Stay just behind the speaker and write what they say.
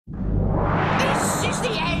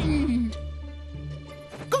the end!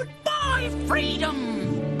 Goodbye,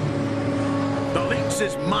 freedom! The Lynx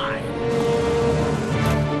is mine!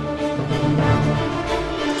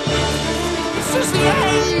 This is the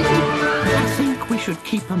end! I think we should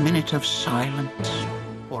keep a minute of silence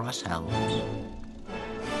for ourselves.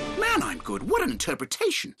 Man, I'm good. What an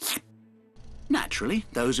interpretation. Naturally,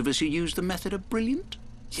 those of us who use the method are brilliant.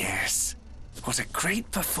 Yes. What a great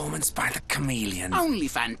performance by the chameleon. Only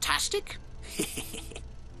fantastic.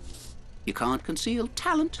 You can't conceal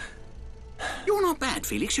talent. You're not bad,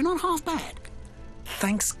 Felix. You're not half bad.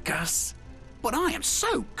 Thanks, Gus. But I am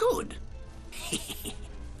so good.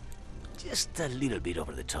 Just a little bit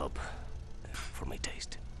over the top, for my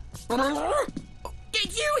taste.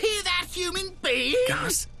 Did you hear that, human being?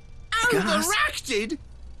 Gus? Overacted?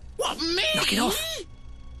 What, me? Knock it off.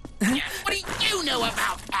 What do you know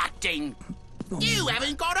about acting? You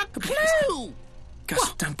haven't got a clue.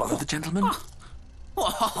 Gus, don't bother the gentleman.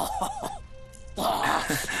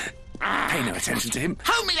 Pay no attention to him.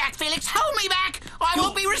 Hold me back, Felix. Hold me back. I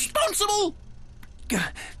will be responsible.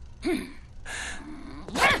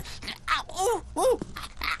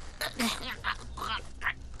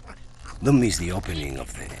 Don't miss the opening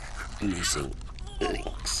of the missing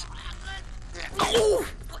Lynx.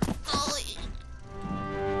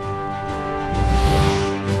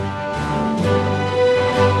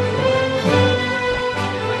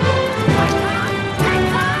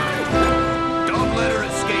 Don't let her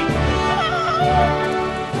escape!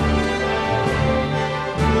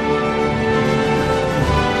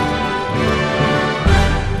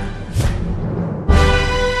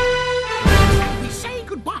 We say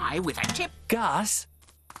goodbye with a tip. Gus?